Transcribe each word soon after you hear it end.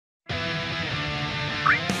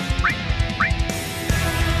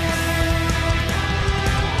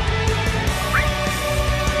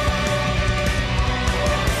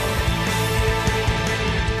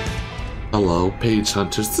Hello, Page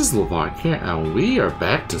Hunters. This is Levont here, and we are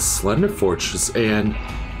back to Slender Fortress. And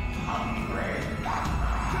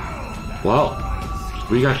well,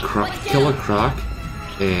 we got Killer Croc,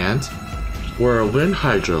 and we're a wind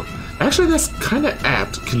hydro. Actually, that's kind of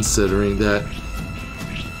apt considering that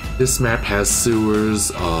this map has sewers,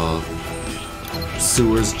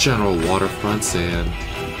 general waterfronts, and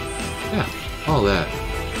yeah, all that.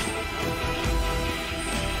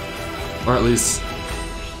 Or at least,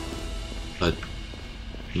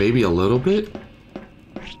 maybe a little bit.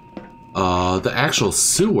 The actual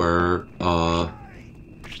sewer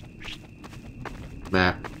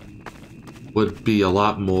map would be a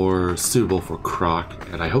lot more suitable for Croc,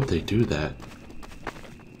 and I hope they do that.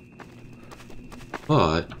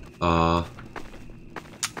 But I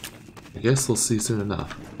guess we'll see soon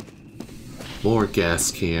enough. More gas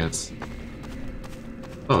cans.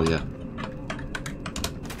 Oh yeah.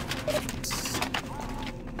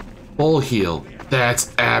 Full heal.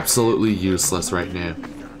 That's absolutely useless right now.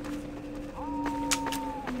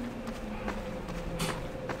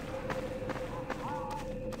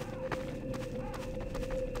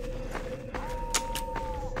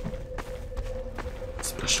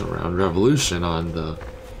 Special round revolution on the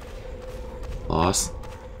boss.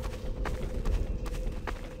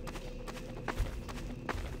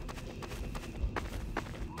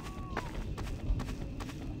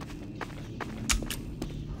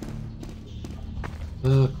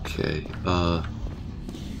 Okay,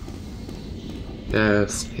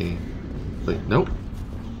 gas can. Wait, nope.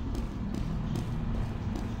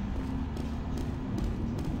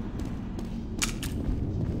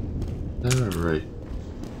 Alright.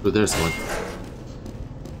 Oh, there's one.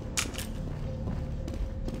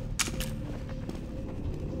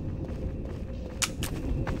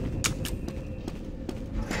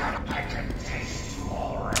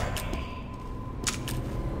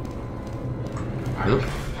 Nope.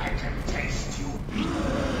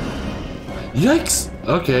 Yikes!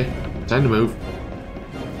 Okay, time to move.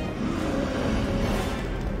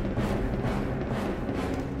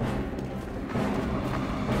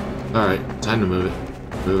 Alright, time to move it.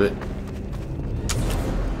 Move it.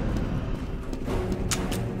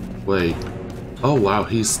 Wait. Oh wow,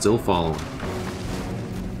 he's still following.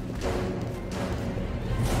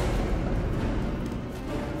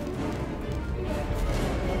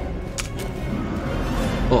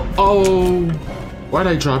 Oh! Why'd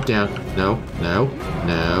I drop down? No, no,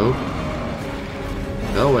 no.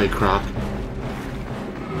 Go away, Croc.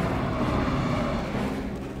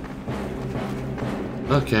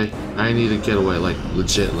 Okay, I need to get away, like,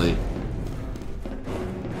 legitly.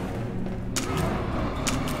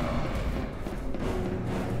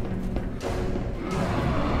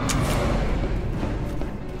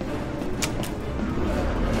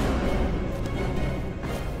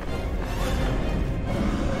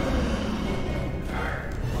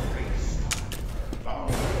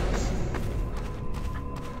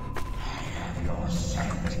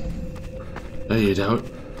 No, you don't.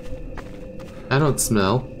 I don't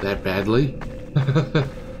smell that badly.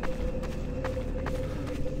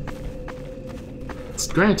 It's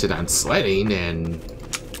granted I'm sweating and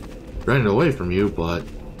running away from you, but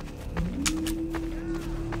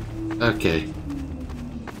okay.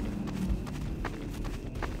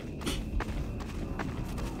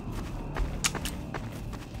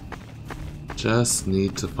 Just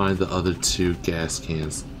need to find the other two gas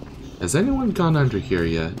cans. Has anyone gone under here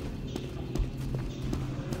yet?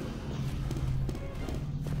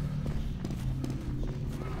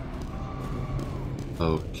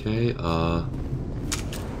 Okay,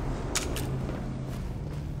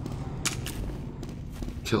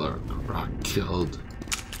 Killer Croc killed.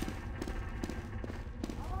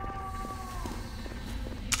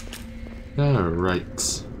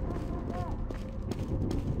 Alright.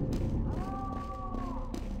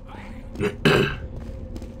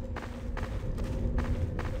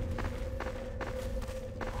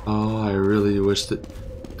 Oh, I really wish that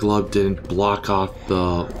Glub didn't block off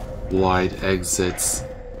the wide exits.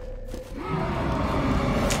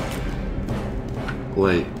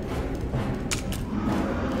 Wait.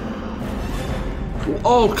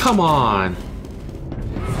 Oh, come on!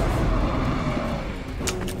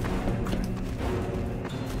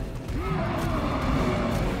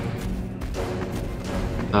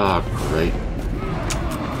 Ah, oh, great.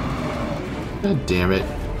 God damn it.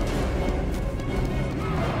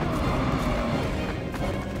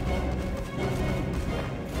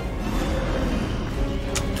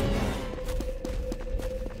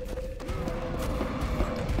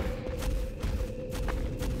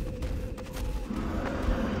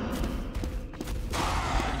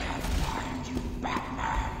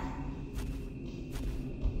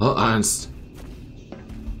 honest.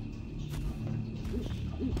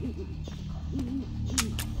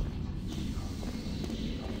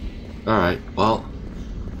 Alright, well,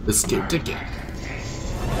 escaped again.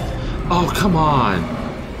 Oh, come on!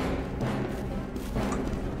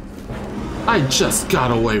 I just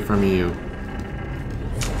got away from you.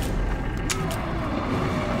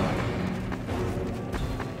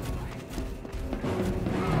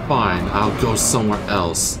 Fine, I'll go somewhere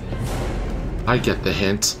else. I get the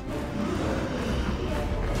hint.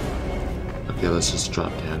 Okay, let's just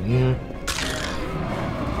drop down here.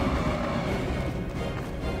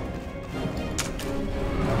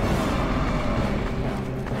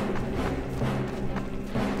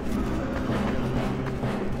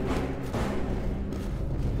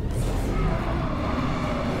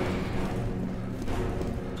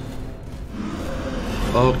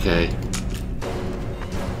 Okay.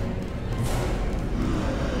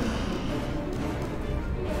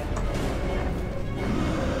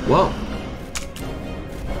 Well.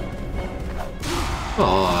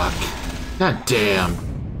 Fuck. God damn.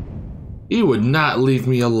 He would not leave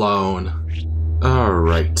me alone.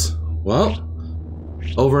 Alright. Well.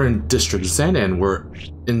 Over in District Zen, and we're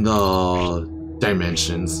in the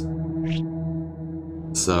dimensions.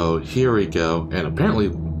 So here we go. And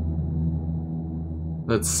apparently...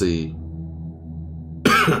 Let's see.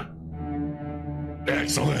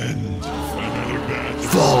 Excellent. Another batch.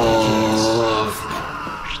 Fuck.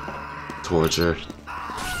 Torture.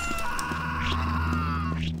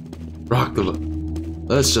 Rock the vote.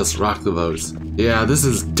 Let's just rock the votes. Yeah, this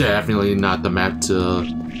is definitely not the map to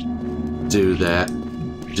do that.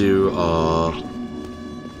 Do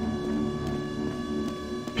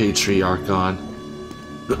Patriarch on.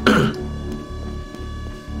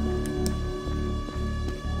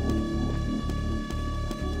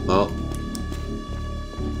 Well.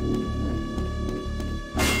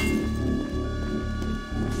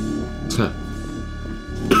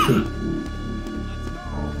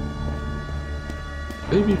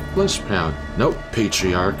 Baby flesh pound. Nope,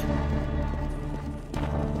 Patriarch.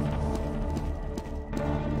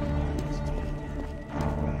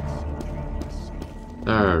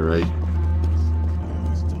 Alright.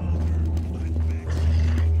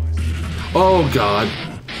 Oh god.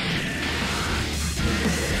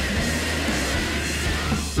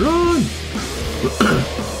 Run!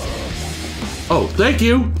 Oh, thank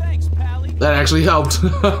you! Thanks, Pally. That actually helped.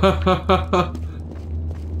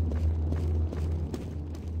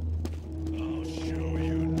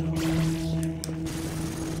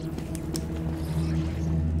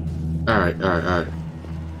 Alright, alright, alright.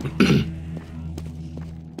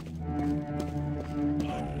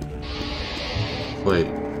 Wait,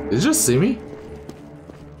 did you just see me?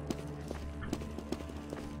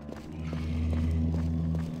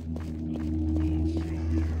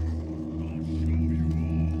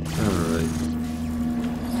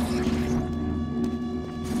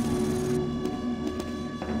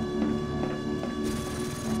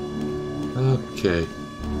 Okay.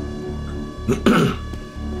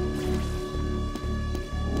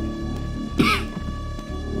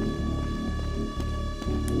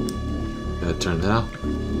 Gotta turn it out.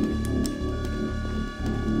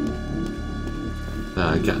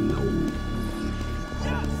 I got no.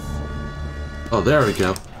 Oh, there we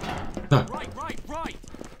go. Huh. Right.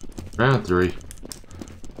 Round 3.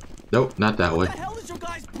 Nope, not that way. What the hell is your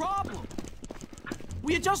guys' problem?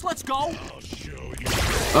 Will you just let's go? I'll show you.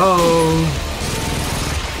 Oh.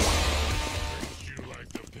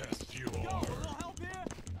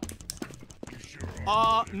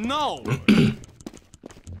 No.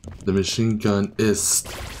 The machine gun is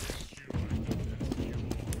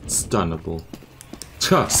stunnable.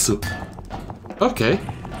 Okay.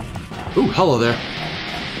 Ooh, hello there.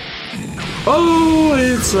 Oh,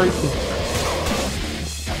 it's right there.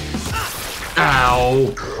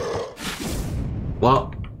 Ow.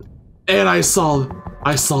 Well, and I saw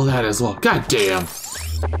that as well. God damn.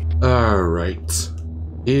 All right.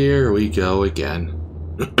 Here we go again.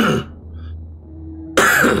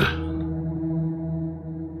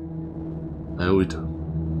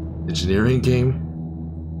 Engineering game?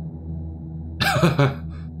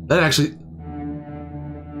 That actually...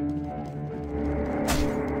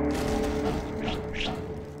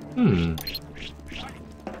 You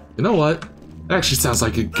know what? That actually sounds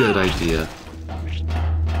like a good idea.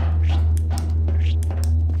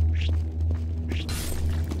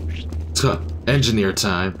 Engineer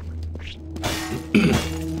time.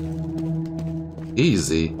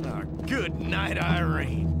 Easy. Good night,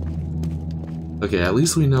 Irene. Okay, at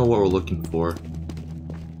least we know what we're looking for.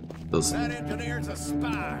 Those. That engineer's a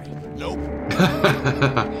spy. Nope.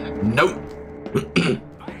 Nope.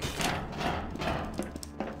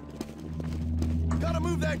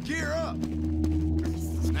 that gear up.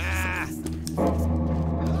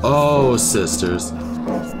 Oh, sisters.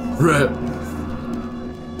 Rip.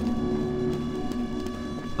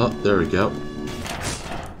 Oh, there we go.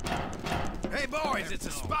 Hey boys, it's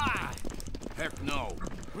a spy. Heck no.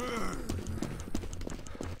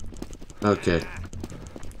 Okay.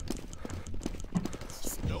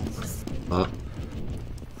 Oh.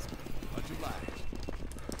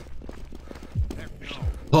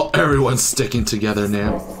 Well, everyone's sticking together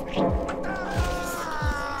now.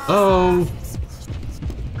 Oh.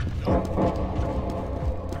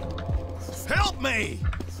 Help me!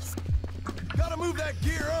 Gotta move that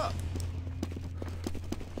gear up.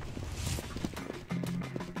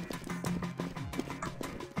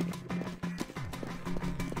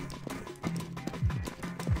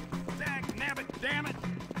 Dagnabbit, damn it!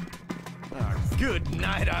 Good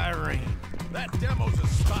night, Irene. That demo's a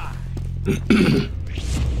spy.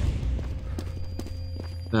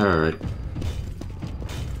 Alright.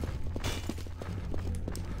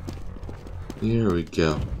 Here we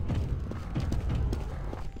go.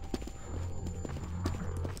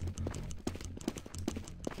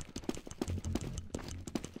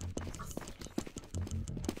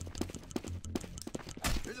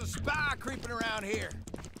 There's a spy creeping around here.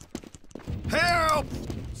 Help!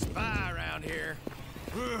 Spy around here.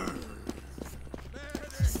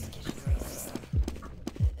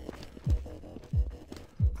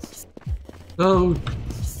 Oh.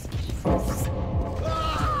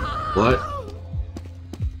 What?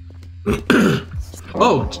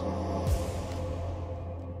 Oh.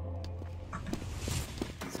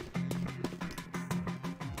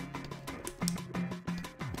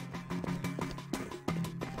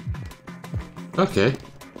 Okay.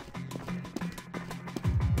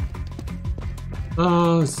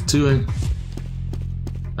 Oh, it's doing.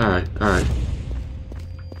 Alright, alright.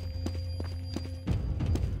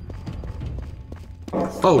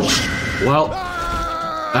 Oh, well.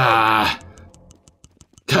 Ah.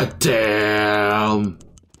 God damn.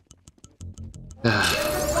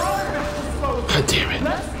 Ah. God damn it.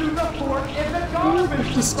 Let's do the fork in the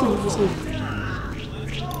garbage disposal.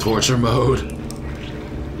 Torture mode.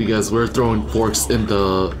 Because we're throwing forks in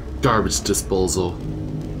the garbage disposal.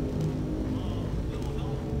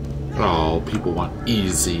 Oh, people want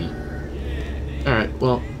easy. Alright,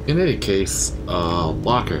 well, in any case,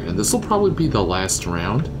 locker, and this will probably be the last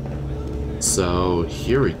round. So,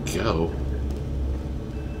 here we go.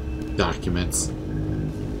 Documents.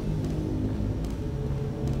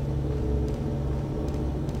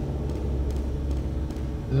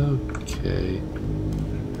 Okay.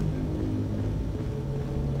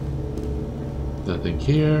 Nothing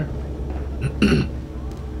here.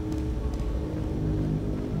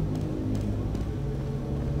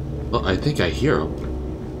 Well, I think I hear him.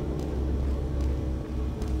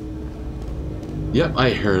 Yep,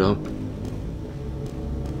 I heard him.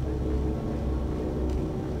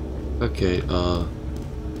 Okay,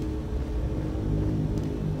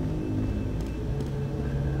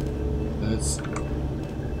 that's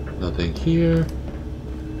nothing here.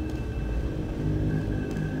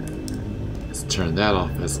 Let's turn that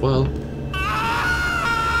off as well.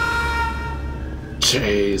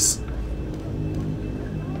 Chase.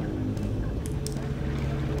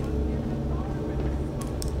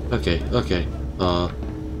 Okay, okay.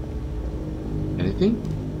 Anything?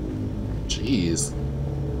 Jeez.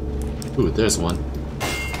 Ooh, there's one.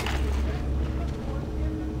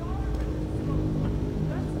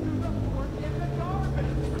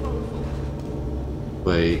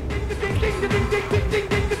 Wait.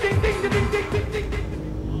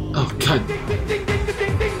 Oh, God.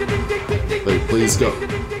 Wait, please go.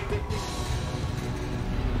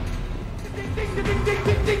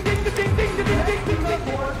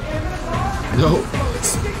 No.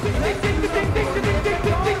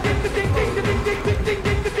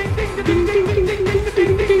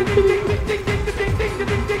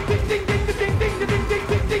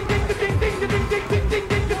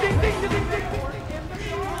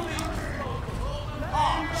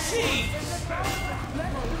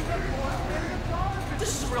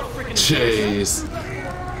 Jeez.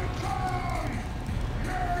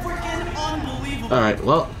 Freaking unbelievable. Alright,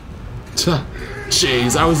 well.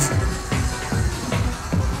 Jeez, I was.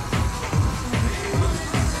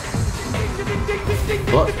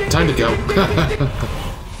 Well, time to go.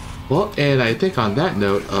 Well, and I think on that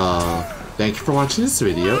note, thank you for watching this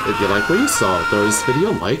video. If you like what you saw, throw this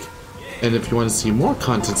video a like. And if you want to see more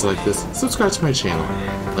content like this, subscribe to my channel.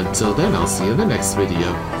 Until then, I'll see you in the next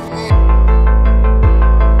video.